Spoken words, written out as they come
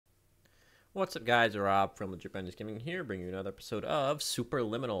What's up, guys? Rob from Legit Bandits Gaming here, bringing you another episode of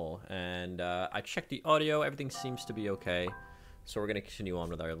Superliminal. And I checked the audio, everything seems to be okay. So we're going to continue on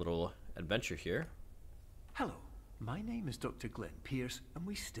with our little adventure here. Hello, my name is Dr. Glenn Pierce, and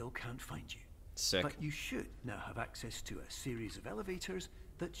we still can't find you. Sick. But you should now have access to a series of elevators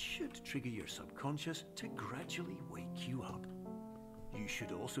that should trigger your subconscious to gradually wake you up. You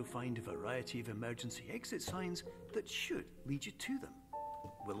should also find a variety of emergency exit signs that should lead you to them.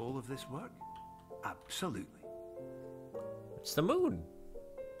 Will all of this work? Absolutely. It's the moon.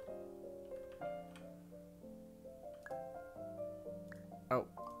 Oh.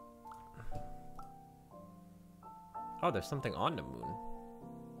 Oh, there's something on the moon.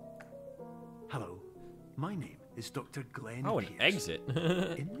 Hello, my name is Dr. Glenn Oh, an Pierce. exit.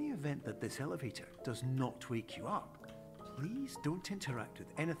 In the event that this elevator does not wake you up, please don't interact with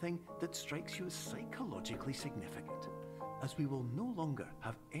anything that strikes you as psychologically significant, as we will no longer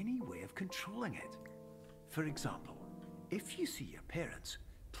have any way of controlling it. For example, if you see your parents,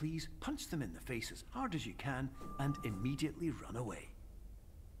 please punch them in the face as hard as you can and immediately run away.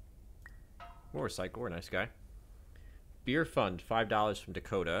 We're psycho, we're a nice guy. Beer fund, $5 from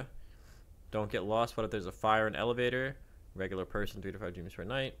Dakota. Don't get lost. What if there's a fire in elevator? Regular person, 3 to 5 dreams per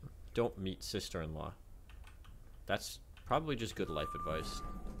night. Don't meet sister-in-law. That's probably just good life advice.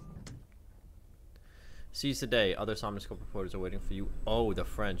 Seize the day. Other Somnoscope reporters are waiting for you. Oh, the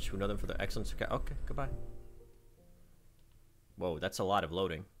French, who know them for their excellence. Okay, goodbye. Whoa, that's a lot of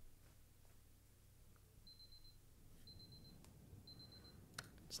loading.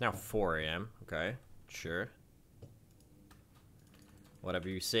 It's now 4 a.m. Okay, sure. Whatever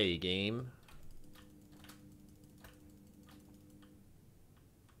you say, game.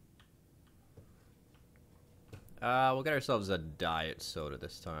 We'll get ourselves a diet soda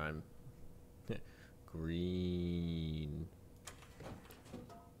this time. Green.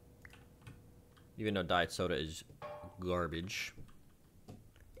 Even though diet soda is garbage.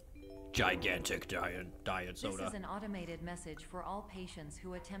 Gigantic diet soda. This is an automated message for all patients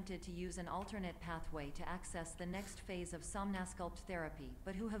who attempted to use an alternate pathway to access the next phase of Somnosculpt therapy,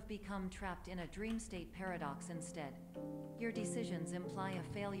 but who have become trapped in a dream state paradox instead. Your decisions imply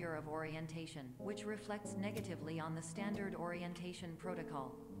a failure of orientation, which reflects negatively on the standard orientation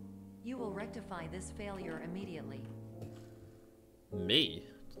protocol. You will rectify this failure immediately. Me?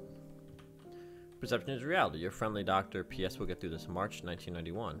 Perception is reality. Your friendly doctor. P.S. We'll get through this. March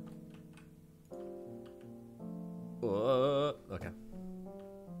 1991. Okay.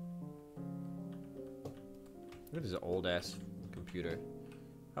 Look at this old ass computer.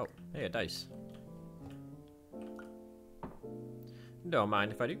 Oh, hey, a dice. Don't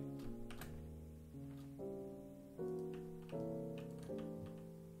mind if I do.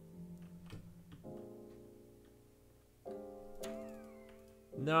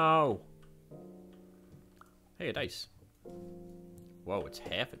 No. Hey, a dice. Whoa, it's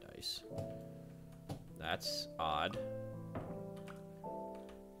half a dice. That's odd.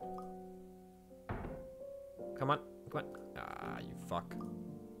 Come on, come on. Ah, you fuck.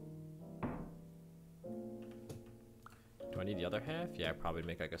 Do I need the other half? Yeah, probably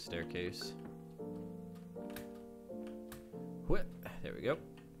make like a staircase. What? There we go.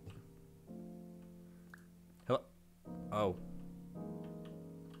 Hello. Oh.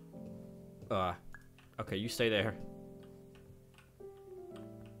 Okay, you stay there.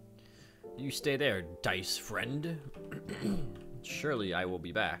 You stay there, dice friend. Surely I will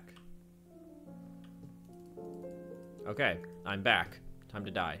be back. Okay, I'm back. Time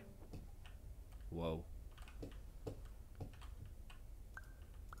to die. Whoa.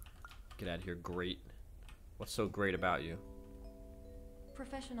 Get out of here, great. What's so great about you?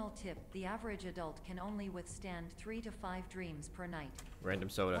 Professional tip: the average adult can only withstand 3 to 5 dreams per night. Random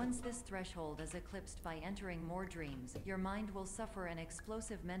soda. Once this threshold is eclipsed by entering more dreams, your mind will suffer an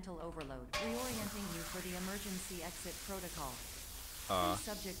explosive mental overload, reorienting you for the emergency exit protocol. Please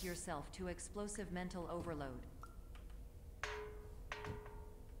subject yourself to explosive mental overload.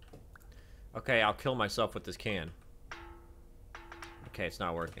 Okay, I'll kill myself with this can. Okay, it's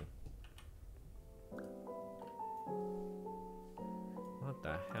not working. What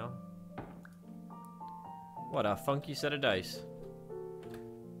the hell? What a funky set of dice.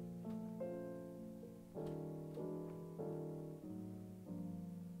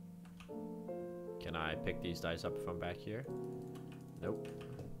 Can I pick these dice up if I'm back here? Nope.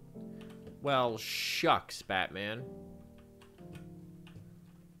 Well, shucks, Batman.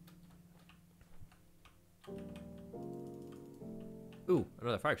 Ooh,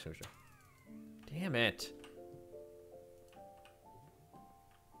 another fire extinguisher. Damn it.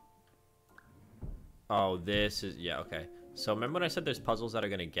 Oh, this is... Yeah, okay. So remember when I said there's puzzles that are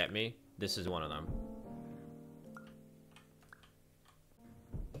gonna get me? This is one of them.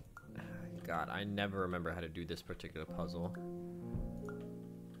 God, I never remember how to do this particular puzzle.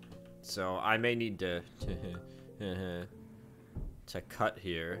 So I may need to to cut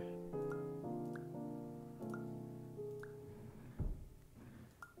here.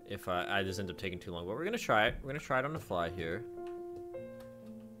 If I just end up taking too long, but we're gonna try it. We're gonna try it on the fly here.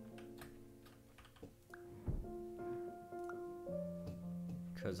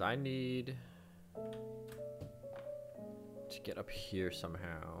 Because I need to get up here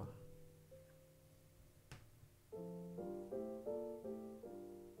somehow.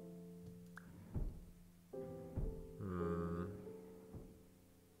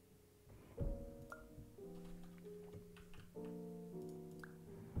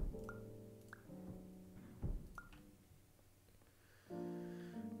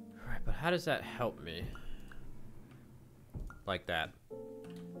 Alright, but how does that help me? Like that.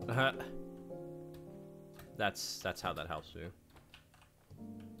 That's how that helps you.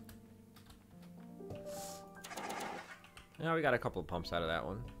 Now we got a couple of pumps out of that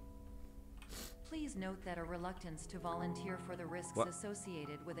one. Please note that a reluctance to volunteer for the risks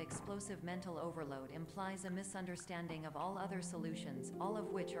associated with explosive mental overload implies a misunderstanding of all other solutions, all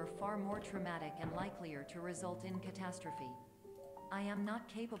of which are far more traumatic and likelier to result in catastrophe. I am not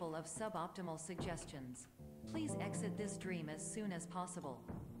capable of suboptimal suggestions. Please exit this dream as soon as possible.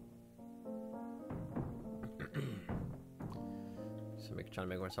 So trying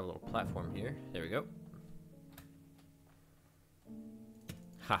to make myself a little platform here. There we go.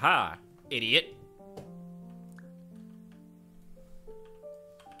 Haha, idiot.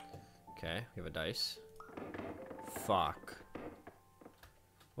 Okay, we have a dice. Fuck.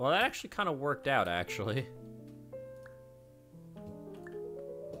 Well, that actually kind of worked out, actually.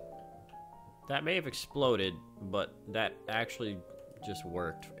 That may have exploded, but that actually just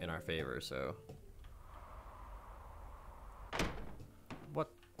worked in our favor, so. What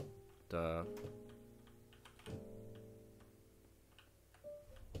the?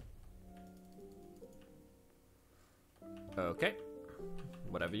 Okay.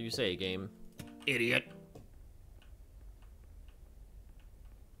 Whatever you say, game. Idiot.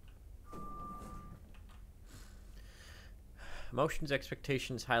 Emotions,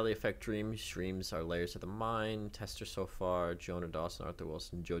 expectations highly affect dreams. Dreams are layers of the mind. Tester so far: Jonah Dawson, Arthur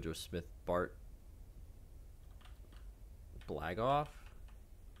Wilson, Jojo Smith, Bart Blagoff.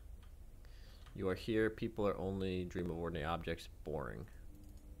 You are here. People are only dream of ordinary objects. Boring.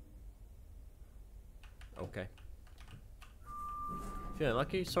 Okay. Feeling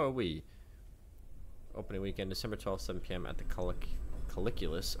lucky? So are we. Opening weekend, December 12th, 7 p.m. at the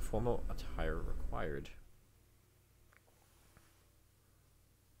Colliculus. Formal attire required.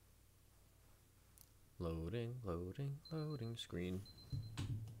 Loading, loading, loading screen.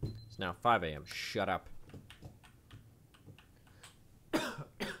 It's now 5 a.m. Shut up.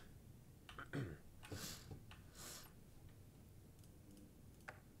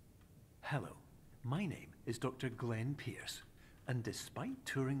 Hello, my name is Dr. Glenn Pierce, and despite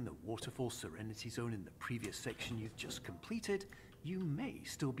touring the Waterfall Serenity Zone in the previous section you've just completed, you may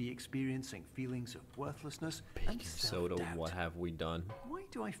still be experiencing feelings of worthlessness and Baking soda, self-doubt. what have we done? Why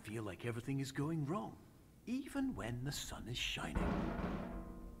do I feel like everything is going wrong, even when the sun is shining?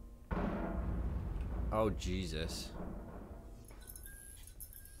 Oh, Jesus.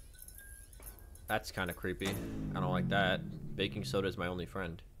 That's kind of creepy. I don't like that. Baking soda is my only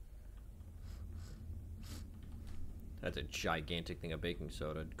friend. That's a gigantic thing of baking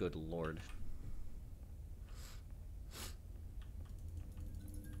soda. Good lord.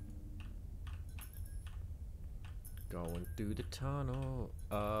 Going through the tunnel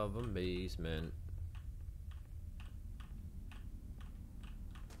of amazement.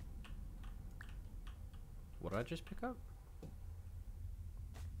 What did I just pick up?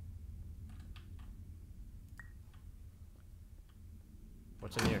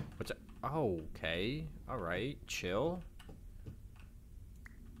 What's in here? What's it? Oh, okay. Alright. Chill.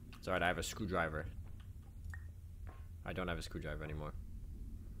 It's alright, I have a screwdriver. I don't have a screwdriver anymore.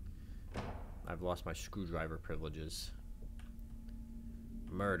 I've lost my screwdriver privileges.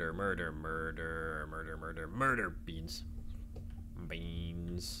 Murder, murder, murder, murder, murder, murder. Beans.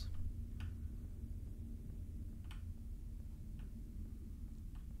 Beans.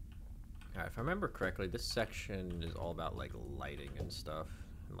 Alright, if I remember correctly, this section is all about, like, lighting and stuff.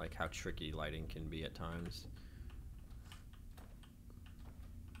 And, like, how tricky lighting can be at times.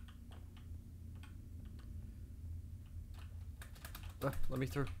 Let me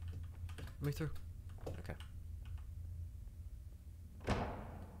through. Let me through. Okay.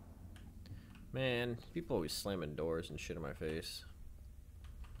 Man, people always slamming doors and shit in my face.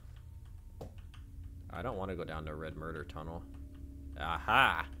 I don't want to go down the red murder tunnel.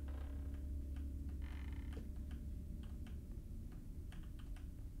 Aha!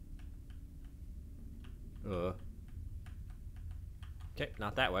 Okay,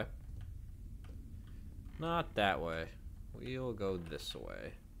 not that way. Not that way. We'll go this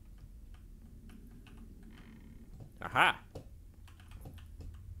way. Aha!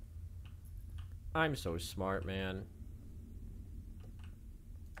 I'm so smart, man.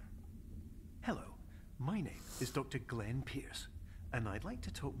 Hello, my name is Dr. Glenn Pierce, and I'd like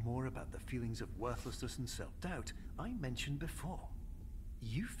to talk more about the feelings of worthlessness and self-doubt I mentioned before.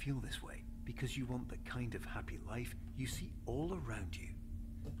 You feel this way because you want the kind of happy life you see all around you,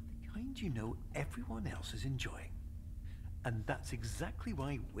 the kind you know everyone else is enjoying. And that's exactly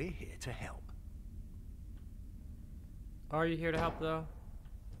why we're here to help. Are you here to help, though?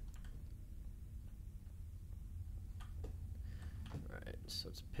 Alright, so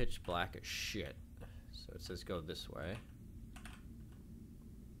it's pitch black as shit. So it says go this way.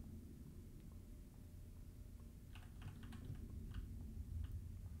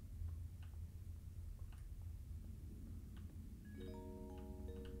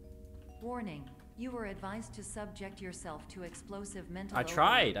 Warning. You were advised to subject yourself to explosive mental I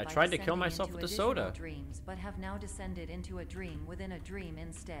tried overload by to kill descending myself into with the additional soda. dreams, but have now descended into a dream within a dream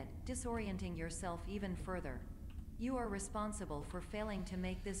instead, disorienting yourself even further. You are responsible for failing to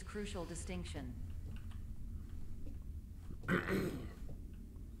make this crucial distinction.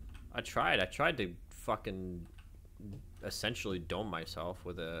 I tried to fucking essentially dome myself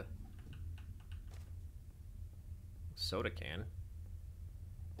with a soda can.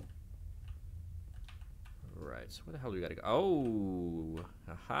 Right, so where the hell do we gotta go? Oh,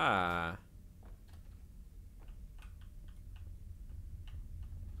 aha.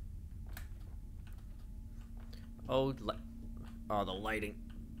 Oh, oh, the lighting.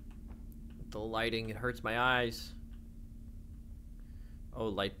 The lighting, it hurts my eyes. Oh,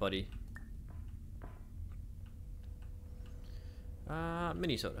 light buddy.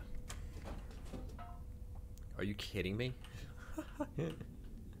 Mini soda. Are you kidding me?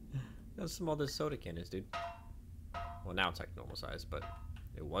 How small this soda can is, dude. Well, now it's like normal size, but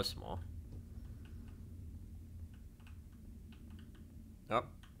it was small. Oh.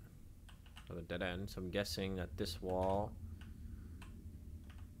 Another dead end. So I'm guessing that this wall...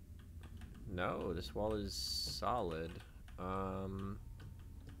 No, this wall is solid. Do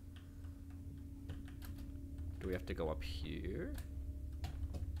we have to go up here?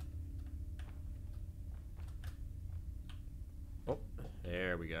 Oh,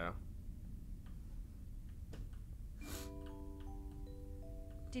 there we go.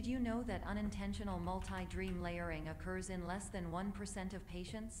 Did you know that unintentional multi-dream layering occurs in less than 1% of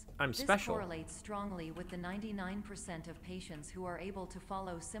patients? I'm This special. correlates strongly with the 99% of patients who are able to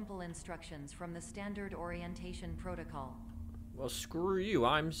follow simple instructions from the standard orientation protocol. Well, screw you.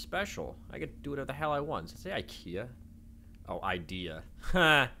 I'm special. I get to do whatever the hell I want. Say IKEA. Oh, idea.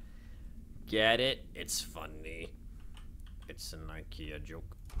 Ha! Get it? It's funny. It's an IKEA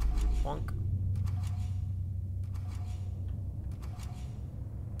joke. Plunk.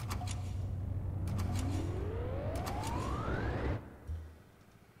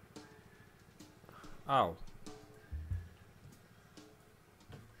 Oh.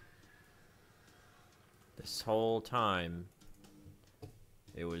 This whole time,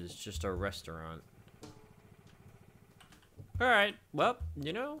 it was just a restaurant. Alright, well,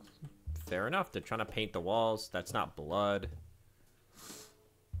 you know, fair enough. They're trying to paint the walls. That's not blood.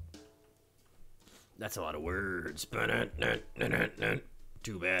 That's a lot of words. Too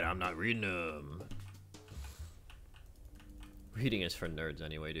bad I'm not reading them. Reading is for nerds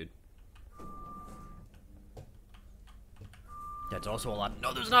anyway, dude. That's also a lot.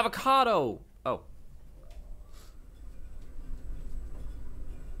 No, there's an avocado! Oh.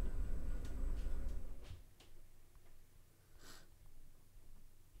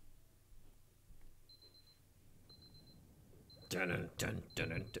 Dun, dun, dun, dun,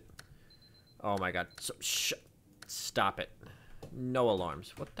 dun. Oh my god. So, stop it. No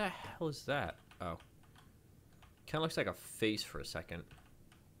alarms. What the hell is that? Oh. Kind of looks like a face for a second.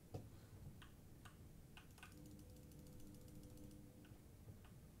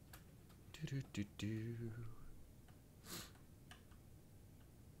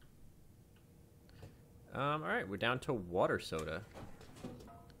 Alright, we're down to water soda.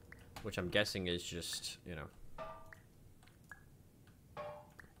 Which I'm guessing is just, you know,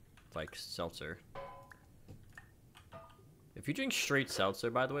 like seltzer. If you drink straight seltzer,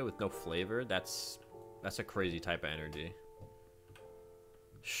 by the way, with no flavor, that's a crazy type of energy.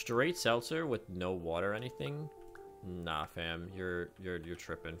 Straight seltzer with no water or anything? Nah, fam. You're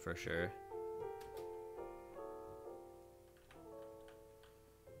tripping for sure.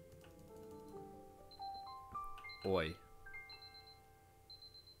 Oi.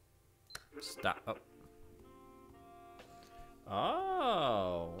 Stop. Oh.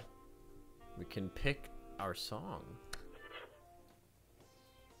 Oh. We can pick our song.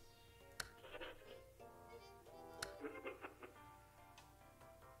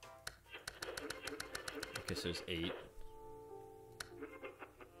 Okay, so there's 8.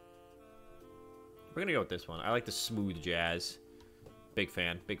 We're gonna go with this one. I like the smooth jazz. Big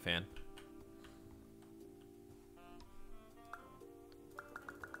fan, big fan.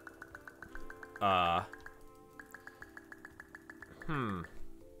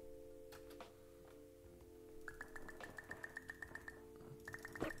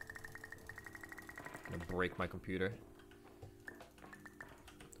 Gonna break my computer.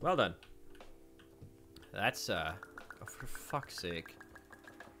 Well done. That's, oh, for fuck's sake.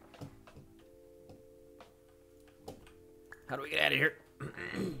 How do we get out of here?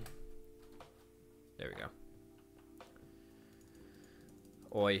 There we go.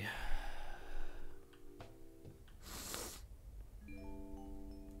 Oi.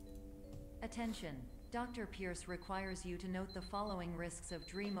 Attention. Dr. Pierce requires you to note the following risks of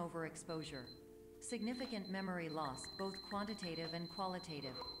dream overexposure. Significant memory loss, both quantitative and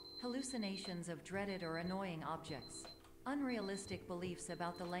qualitative. Hallucinations of dreaded or annoying objects. Unrealistic beliefs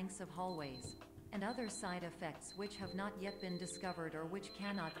about the lengths of hallways. And other side effects which have not yet been discovered or which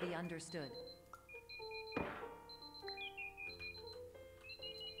cannot be understood.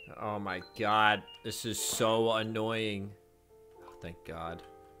 Oh my god. This is so annoying. Oh, thank god.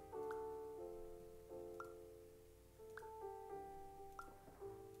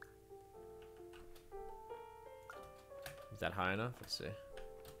 Is that high enough? Let's see.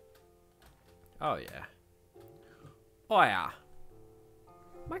 Oh yeah. Oh yeah.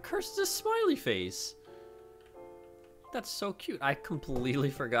 My curse is a smiley face. That's so cute. I completely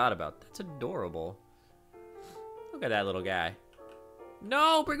forgot about that. That's adorable. Look at that little guy.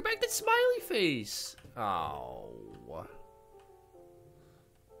 No, bring back the smiley face. Oh.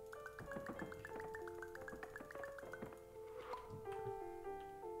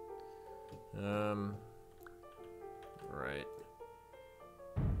 Right.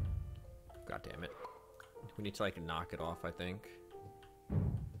 God damn it. We need to like knock it off, I think.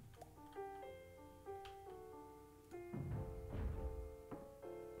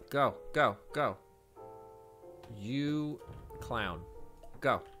 Go, go, go. You clown.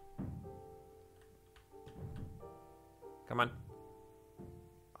 Go. Come on.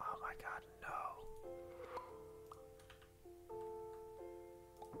 Oh my god, no.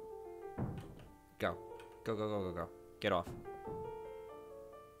 Go. Go, go, go, go, go. Get off.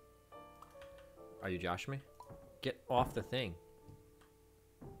 Are you joshing me? Get off the thing.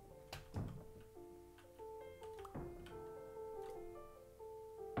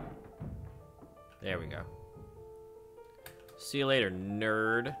 There we go. See you later,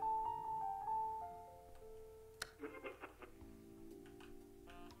 nerd.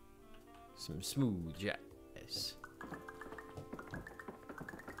 Some smooth jazz.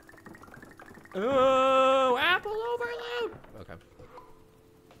 Oh, apple overload! Okay.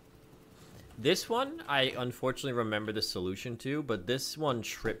 This one, I unfortunately remember the solution to, but this one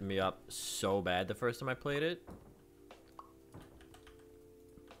tripped me up so bad the first time I played it.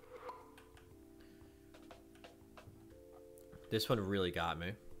 This one really got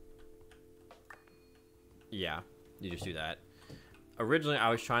me. Yeah, you just do that. Originally, I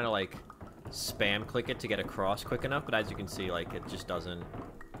was trying to, like, spam click it to get across quick enough, but as you can see, like, it just doesn't.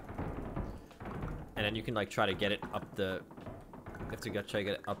 And then you can, like, try to get it up the... You have to try to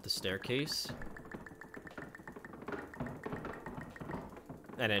get it up the staircase.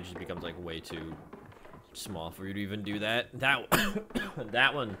 And then it just becomes, like, way too small for you to even do that.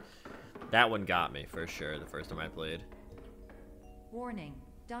 That one got me, for sure, the first time I played. Warning.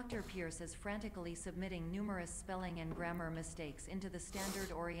 Dr. Pierce is frantically submitting numerous spelling and grammar mistakes into the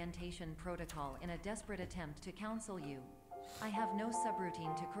standard orientation protocol in a desperate attempt to counsel you. I have no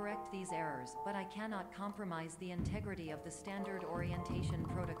subroutine to correct these errors, but I cannot compromise the integrity of the standard orientation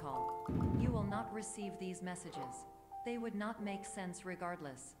protocol. You will not receive these messages. They would not make sense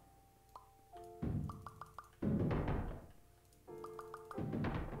regardless.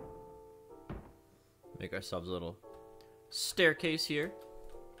 Make ourselves a little staircase here.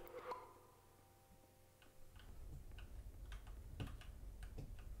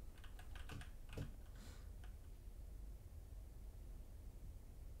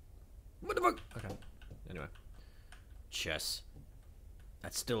 What the fuck? Okay. Anyway. Chess.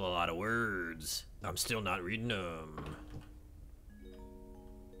 That's still a lot of words. I'm still not reading them.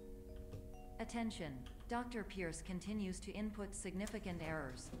 Attention. Dr. Pierce continues to input significant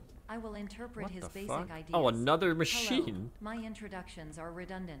errors. I will interpret What his the basic fuck? ideas. Oh, another Hello. machine. My introductions are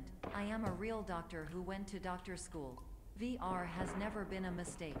redundant. I am a real doctor who went to doctor school. VR has never been a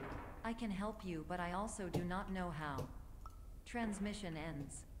mistake. I can help you, but I also do not know how. Transmission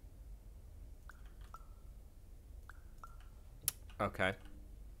ends. Okay.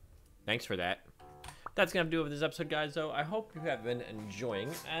 Thanks for that. That's gonna do it for this episode, guys, though. I hope you have been enjoying,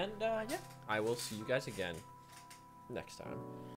 and yeah, I will see you guys again next time.